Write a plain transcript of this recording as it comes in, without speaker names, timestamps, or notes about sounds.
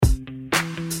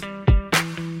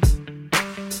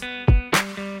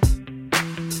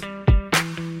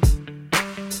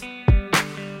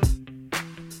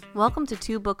Welcome to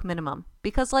 2 Book Minimum,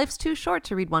 because life's too short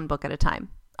to read one book at a time.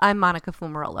 I'm Monica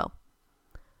Fumarolo.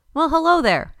 Well, hello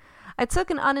there. I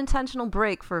took an unintentional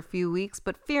break for a few weeks,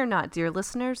 but fear not, dear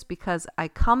listeners, because I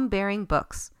come bearing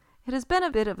books. It has been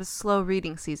a bit of a slow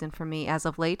reading season for me as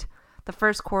of late. The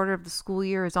first quarter of the school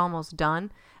year is almost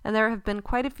done, and there have been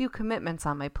quite a few commitments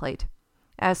on my plate.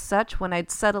 As such, when I'd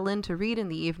settle in to read in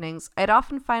the evenings, I'd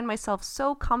often find myself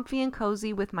so comfy and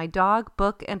cozy with my dog,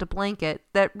 book, and a blanket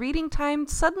that reading time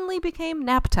suddenly became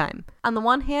nap time. On the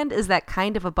one hand, is that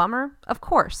kind of a bummer? Of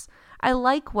course. I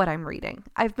like what I'm reading.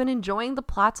 I've been enjoying the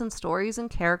plots and stories and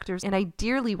characters, and I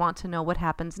dearly want to know what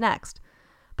happens next.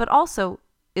 But also,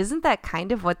 isn't that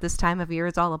kind of what this time of year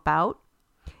is all about?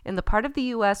 In the part of the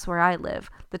U.S. where I live,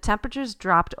 the temperatures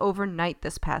dropped overnight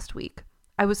this past week.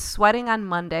 I was sweating on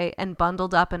Monday and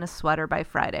bundled up in a sweater by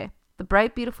Friday. The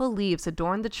bright, beautiful leaves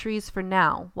adorn the trees for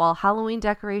now, while Halloween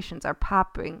decorations are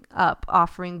popping up,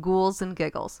 offering ghouls and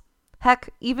giggles. Heck,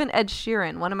 even Ed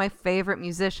Sheeran, one of my favorite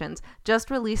musicians,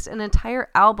 just released an entire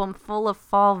album full of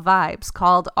fall vibes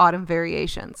called Autumn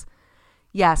Variations.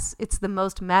 Yes, it's the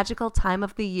most magical time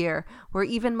of the year, where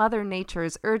even Mother Nature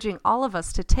is urging all of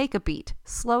us to take a beat,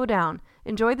 slow down,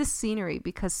 enjoy the scenery,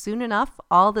 because soon enough,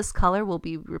 all this color will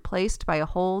be replaced by a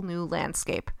whole new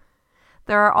landscape.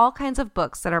 There are all kinds of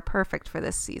books that are perfect for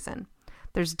this season.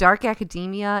 There's dark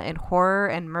academia and horror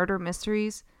and murder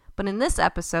mysteries, but in this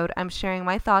episode, I'm sharing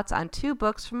my thoughts on 2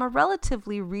 books from a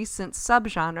relatively recent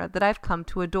subgenre that I've come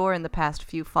to adore in the past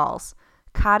few falls.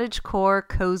 Cottagecore,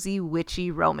 cozy,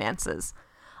 witchy romances.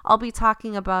 I'll be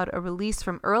talking about a release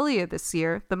from earlier this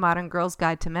year, The Modern Girl's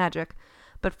Guide to Magic,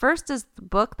 but first is the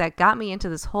book that got me into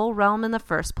this whole realm in the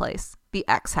first place, the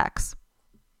Ex Hex.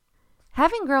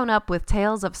 Having grown up with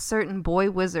tales of certain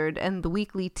boy wizard and the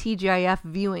weekly TGIF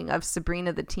viewing of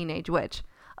Sabrina the Teenage Witch,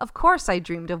 of course I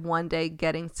dreamed of one day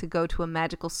getting to go to a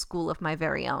magical school of my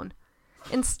very own.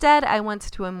 Instead, I went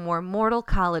to a more mortal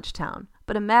college town,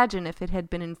 but imagine if it had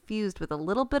been infused with a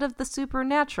little bit of the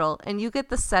supernatural and you get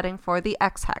the setting for the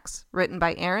Ex Hex, written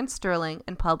by Erin Sterling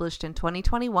and published in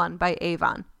 2021 by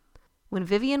Avon. When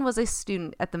Vivian was a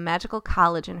student at the magical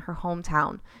college in her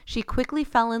hometown, she quickly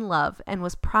fell in love and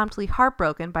was promptly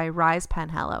heartbroken by Rise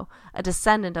Penhallow, a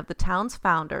descendant of the town's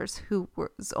founders who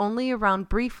was only around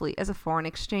briefly as a foreign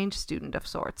exchange student of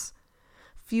sorts.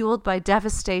 Fueled by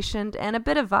devastation and a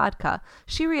bit of vodka,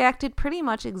 she reacted pretty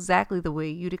much exactly the way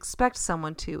you'd expect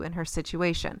someone to in her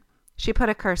situation. She put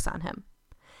a curse on him.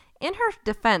 In her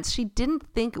defense, she didn't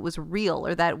think it was real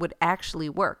or that it would actually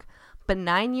work. But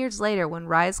 9 years later, when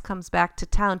Rise comes back to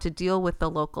town to deal with the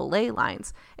local ley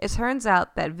lines, it turns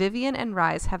out that Vivian and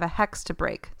Rise have a hex to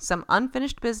break, some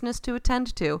unfinished business to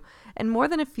attend to, and more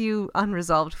than a few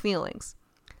unresolved feelings.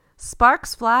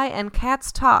 Sparks fly and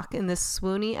cats talk in this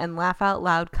swoony and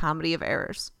laugh-out-loud comedy of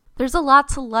errors. There's a lot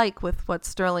to like with what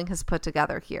Sterling has put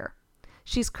together here.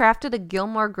 She's crafted a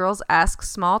Gilmore Girls-esque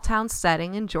small-town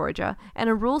setting in Georgia and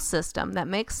a rule system that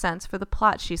makes sense for the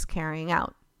plot she's carrying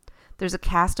out. There's a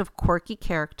cast of quirky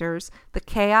characters, the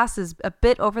chaos is a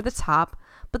bit over the top,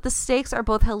 but the stakes are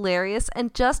both hilarious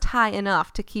and just high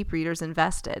enough to keep readers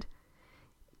invested.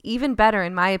 Even better,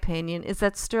 in my opinion, is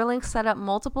that Sterling set up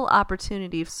multiple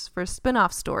opportunities for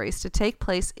spin-off stories to take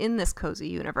place in this cozy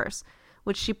universe,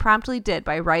 which she promptly did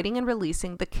by writing and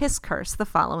releasing The Kiss Curse the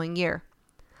following year.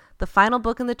 The final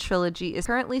book in the trilogy is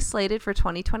currently slated for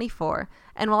 2024,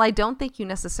 and while I don't think you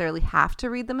necessarily have to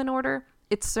read them in order,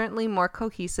 it's certainly more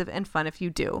cohesive and fun if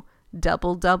you do.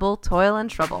 Double, double, toil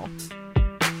and trouble.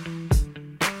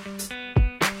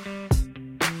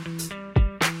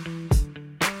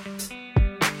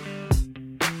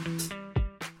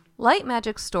 Light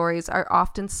magic stories are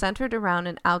often centered around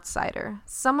an outsider,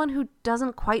 someone who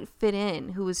doesn't quite fit in,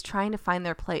 who is trying to find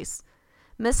their place.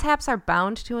 Mishaps are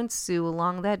bound to ensue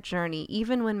along that journey,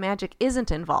 even when magic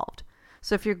isn't involved.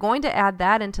 So if you're going to add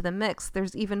that into the mix,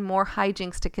 there's even more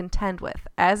hijinks to contend with,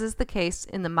 as is the case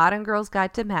in The Modern Girl's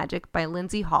Guide to Magic by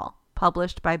Lynsey Hall,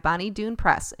 published by Bonnie Doon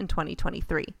Press in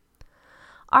 2023.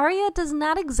 Aria does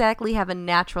not exactly have a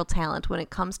natural talent when it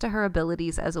comes to her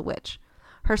abilities as a witch.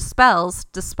 Her spells,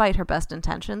 despite her best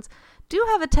intentions, do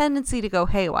have a tendency to go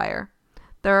haywire.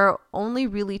 There are only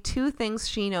really 2 things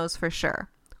she knows for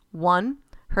sure. 1,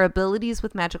 her abilities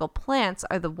with magical plants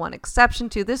are the one exception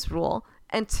to this rule,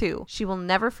 and 2, she will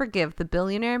never forgive the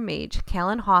billionaire mage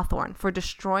Callan Hawthorne for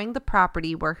destroying the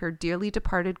property where her dearly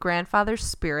departed grandfather's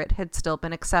spirit had still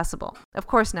been accessible. Of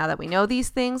course, now that we know these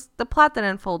things, the plot that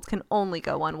unfolds can only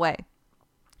go one way.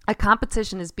 A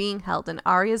competition is being held in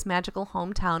Aria's magical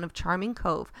hometown of Charming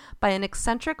Cove by an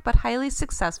eccentric but highly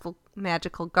successful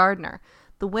magical gardener,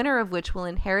 the winner of which will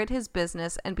inherit his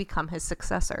business and become his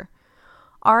successor.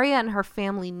 Arya and her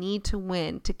family need to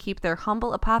win to keep their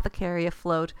humble apothecary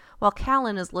afloat, while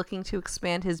Callan is looking to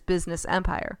expand his business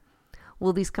empire.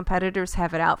 Will these competitors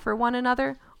have it out for one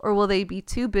another, or will they be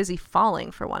too busy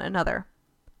falling for one another?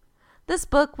 This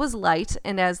book was light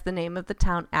and, as the name of the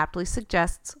town aptly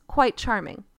suggests, quite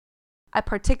charming. I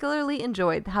particularly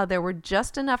enjoyed how there were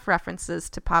just enough references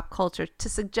to pop culture to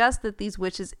suggest that these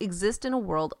witches exist in a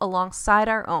world alongside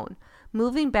our own,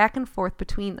 moving back and forth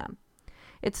between them.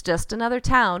 It's just another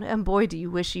town, and boy do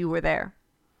you wish you were there.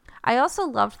 I also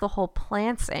loved the whole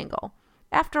plants angle.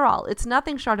 After all, it's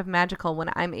nothing short of magical when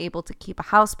I'm able to keep a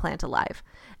houseplant alive,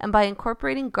 and by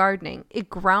incorporating gardening, it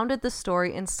grounded the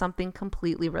story in something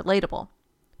completely relatable.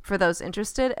 For those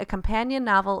interested, a companion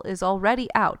novel is already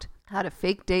out, How to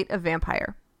Fake Date a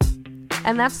Vampire.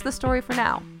 And that's the story for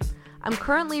now. I'm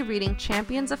currently reading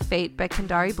Champions of Fate by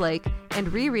Kendari Blake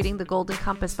and rereading The Golden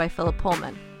Compass by Philip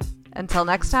Pullman. Until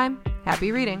next time,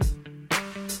 happy reading!